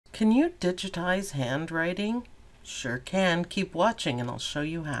Can you digitize handwriting? Sure can. Keep watching and I'll show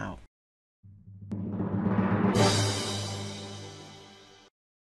you how.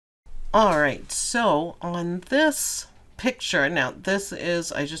 Alright, so on this picture, now this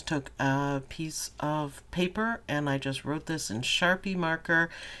is, I just took a piece of paper and I just wrote this in Sharpie marker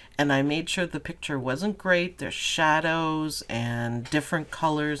and I made sure the picture wasn't great. There's shadows and different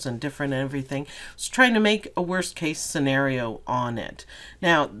colors and different everything. I was trying to make a worst case scenario on it.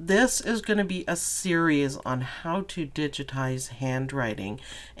 Now this is going to be a series on how to digitize handwriting,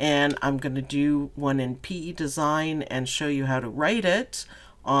 and I'm going to do one in PEDesign and show you how to write it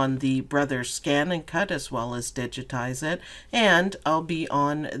on the Brother Scan and Cut as well as digitize it, and I'll be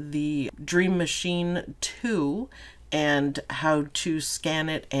on the Dream Machine 2 and how to scan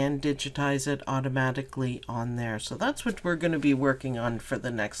it and digitize it automatically on there. So that's what we're going to be working on for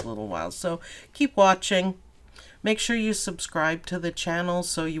the next little while. So keep watching. Make sure you subscribe to the channel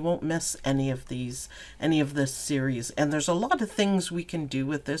so you won't miss any of this series. And there's a lot of things we can do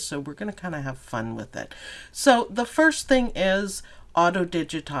with this, so we're going to kind of have fun with it. So the first thing is auto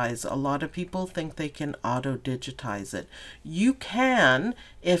digitize. A lot of people think they can auto digitize it. You can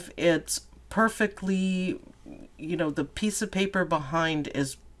if it's perfectly, you know, the piece of paper behind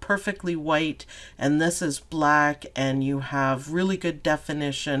is perfectly white and this is black and you have really good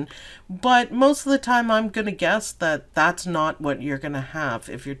definition, but most of the time I'm going to guess that that's not what you're going to have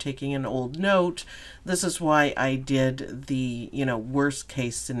if you're taking an old note. This is why I did the, you know, worst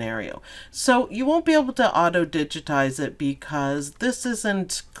case scenario. So you won't be able to auto digitize it because this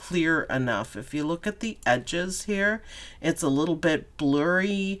isn't clear enough. If you look at the edges here, it's a little bit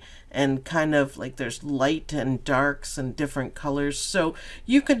blurry and kind of like there's light and darks and different colors. So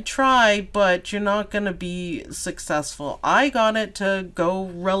you can try, but you're not going to be successful. I got it to go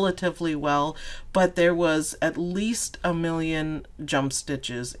relatively well, but there was at least 1 million jump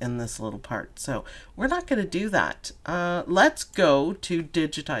stitches in this little part. So we're not going to do that. Let's go to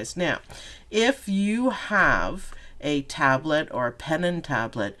digitize. Now, if you have a tablet or a pen and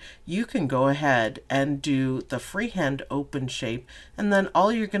tablet, you can go ahead and do the freehand open shape, and then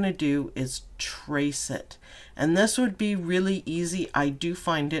all you're going to do is trace it. And this would be really easy. I do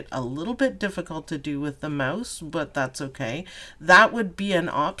find it a little bit difficult to do with the mouse, but that's okay. That would be an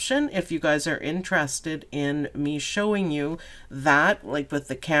option if you guys are interested in me showing you that, like with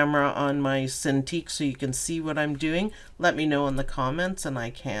the camera on my Cintiq so you can see what I'm doing. Let me know in the comments and I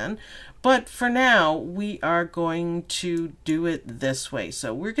can. But for now, we are going to do it this way.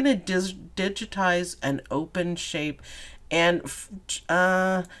 So we're going to digitize an open shape and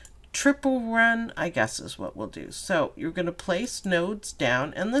triple run, I guess is what we'll do. So you're going to place nodes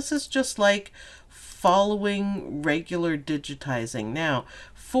down, and this is just like following regular digitizing. Now,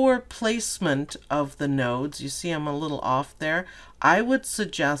 for placement of the nodes, you see I'm a little off there. I would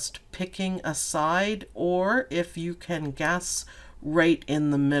suggest picking a side, or if you can guess, right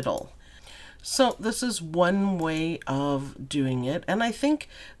in the middle. So this is one way of doing it, and I think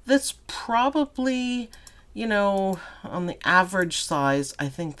this probably, you know, on the average size, I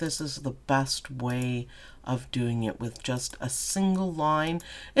think this is the best way of doing it with just a single line.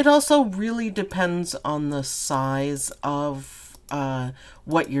 It also really depends on the size of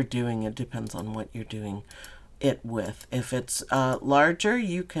what you're doing. It depends on what you're doing it with. If it's larger,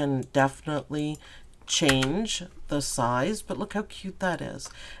 you can definitely change the size, but look how cute that is.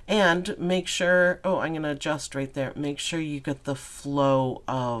 And make sure, oh, I'm going to adjust right there. Make sure you get the flow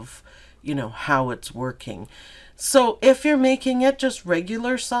of, you know, how it's working. So if you're making it just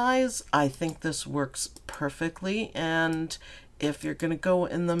regular size, I think this works perfectly. And if you're going to go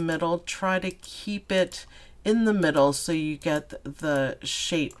in the middle, try to keep it in the middle so you get the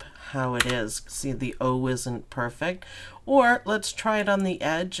shape how it is. See, the O isn't perfect. Or let's try it on the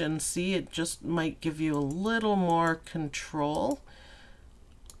edge and see, it just might give you a little more control.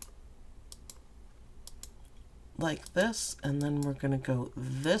 Like this, and then we're going to go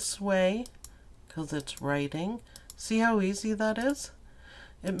this way because it's writing. See how easy that is?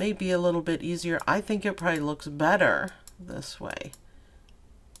 It may be a little bit easier. I think it probably looks better this way.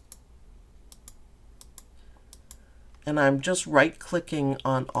 And I'm just right clicking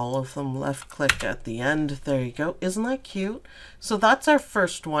on all of them, left click at the end. There you go. Isn't that cute? So that's our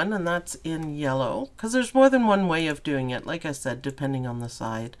first one, and that's in yellow because there's more than one way of doing it. Like I said, depending on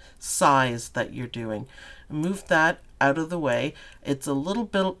the size that you're doing. Move that out of the way. It's a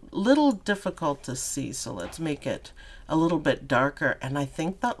little difficult to see, so let's make it a little bit darker, and I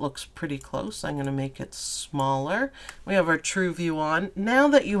think that looks pretty close. I'm going to make it smaller. We have our true view on. Now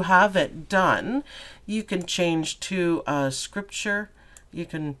that you have it done, you can change to scripture You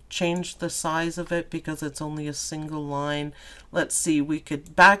can change the size of it because it's only a single line. Let's see, we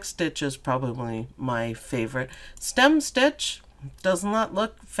could, backstitch is probably my favorite. Stem stitch, doesn't that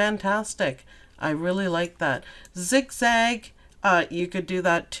look fantastic? I really like that. Zigzag, you could do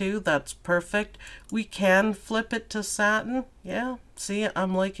that too. That's perfect. We can flip it to satin. Yeah, see,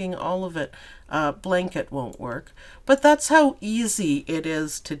 I'm liking all of it. Blanket won't work, but that's how easy it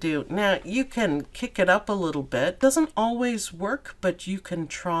is to do. Now you can kick it up a little bit. Doesn't always work, but you can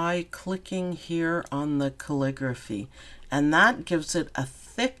try clicking here on the calligraphy, and that gives it a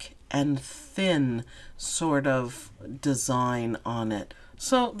thick and thin sort of design on it.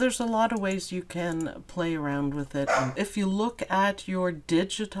 So there's a lot of ways you can play around with it. And if you look at your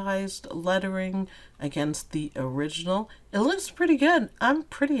digitized lettering against the original, it looks pretty good. I'm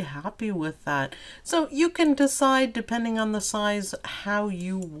pretty happy with that. So you can decide, depending on the size, how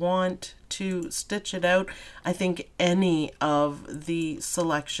you want to stitch it out. I think any of the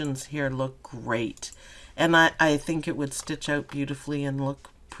selections here look great. And I think it would stitch out beautifully and look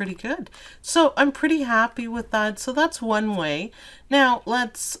pretty good. So I'm pretty happy with that. So that's one way. Now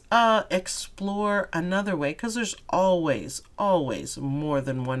let's explore another way, because there's always more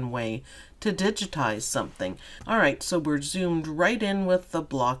than one way to digitize something. All right, so we're zoomed right in with the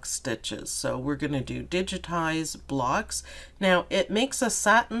block stitches. So we're going to do digitize blocks. Now it makes a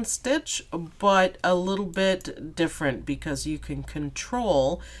satin stitch, but a little bit different because you can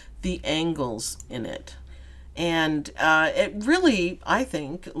control the angles in it. And it really, I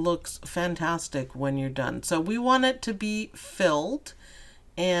think, looks fantastic when you're done. So we want it to be filled,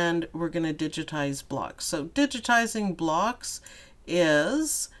 and we're going to digitize blocks. So digitizing blocks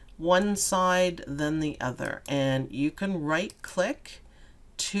is one side then the other, and you can right click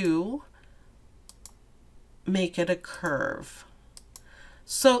to make it a curve.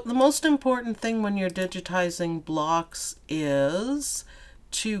 So the most important thing when you're digitizing blocks is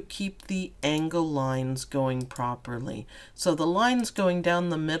to keep the angle lines going properly. So the lines going down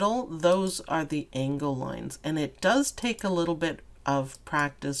the middle, those are the angle lines. And it does take a little bit of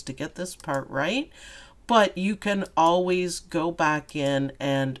practice to get this part right, but you can always go back in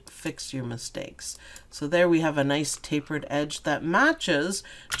and fix your mistakes. So there we have a nice tapered edge that matches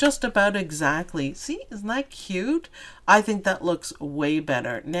just about exactly. See, isn't that cute? I think that looks way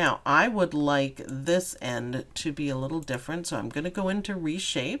better. Now, I would like this end to be a little different, so I'm going to go into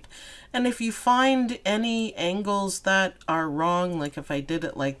Reshape. And if you find any angles that are wrong, like if I did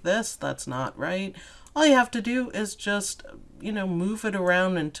it like this, that's not right, all you have to do is just, you know, move it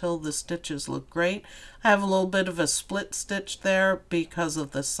around until the stitches look great. I have a little bit of a split stitch there because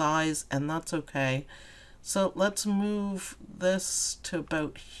of the size, and that's okay. So let's move this to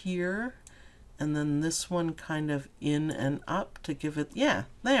about here, and then this one kind of in and up to give it, yeah,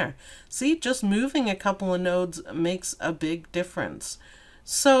 there. See, just moving a couple of nodes makes a big difference.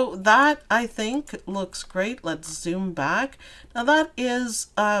 So that, I think, looks great. Let's zoom back. Now that is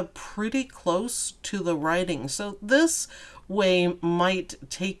pretty close to the writing. So this way might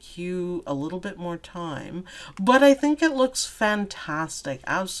take you a little bit more time, but I think it looks fantastic,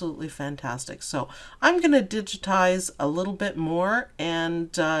 absolutely fantastic. So I'm going to digitize a little bit more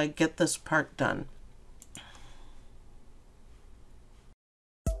and get this part done.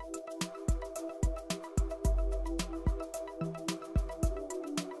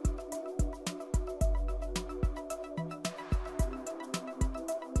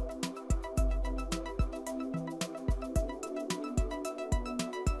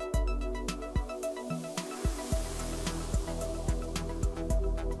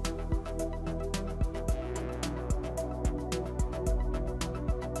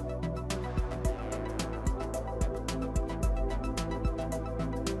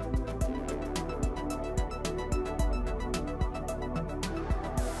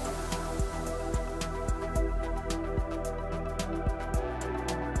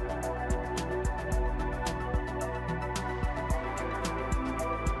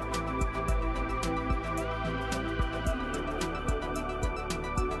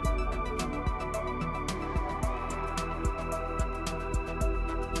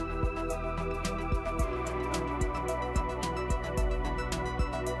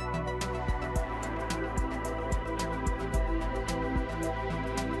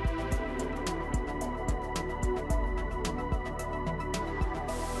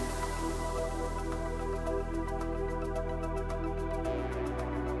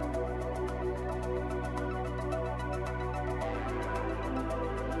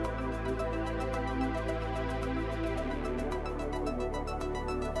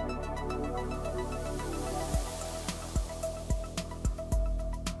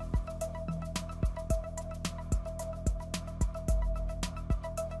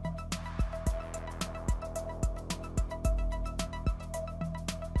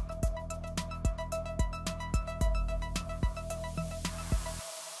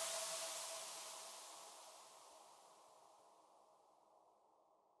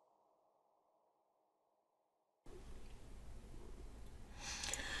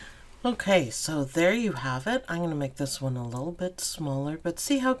 Okay, so there you have it. I'm going to make this one a little bit smaller, but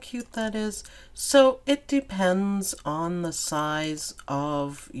see how cute that is? So it depends on the size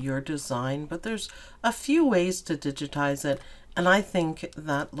of your design, but there's a few ways to digitize it, and I think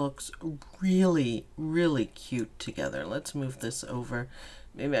that looks really, really cute together. Let's move this over.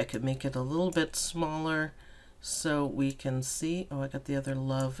 Maybe I could make it a little bit smaller so we can see. Oh, I got the other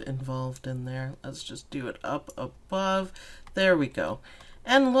love involved in there. Let's just do it up above. There we go.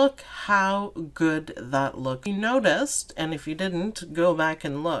 And look how good that looked. You noticed, and if you didn't, go back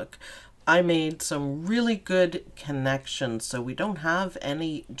and look, I made some really good connections, so we don't have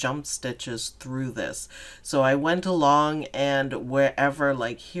any jump stitches through this. So I went along, and wherever,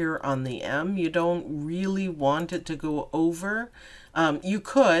 like here on the M, you don't really want it to go over. You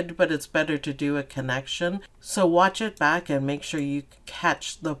could, but it's better to do a connection. So watch it back and make sure you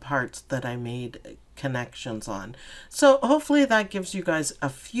catch the parts that I made connections on. So hopefully that gives you guys a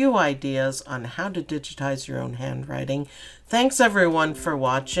few ideas on how to digitize your own handwriting. Thanks everyone for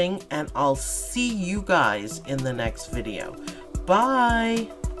watching, and I'll see you guys in the next video.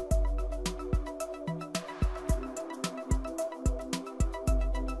 Bye!